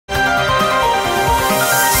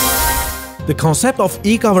The concept of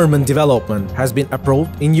e-government development has been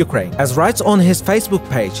approved in Ukraine. As writes on his Facebook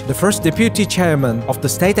page, the first deputy chairman of the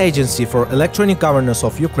State Agency for Electronic Governance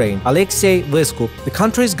of Ukraine, Alexei Veskup, the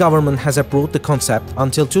country's government has approved the concept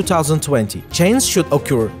until 2020. Change should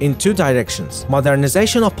occur in two directions: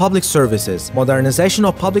 modernization of public services, modernization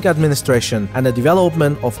of public administration, and the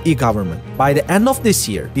development of e-government. By the end of this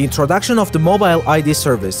year, the introduction of the mobile ID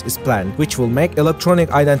service is planned, which will make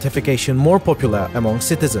electronic identification more popular among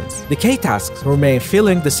citizens. The key tasks remain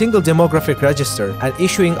filling the single demographic register and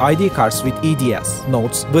issuing ID cards with EDS,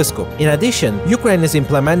 notes Veskup. In addition, Ukraine is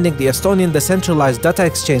implementing the Estonian decentralized data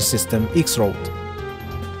exchange system X-Road.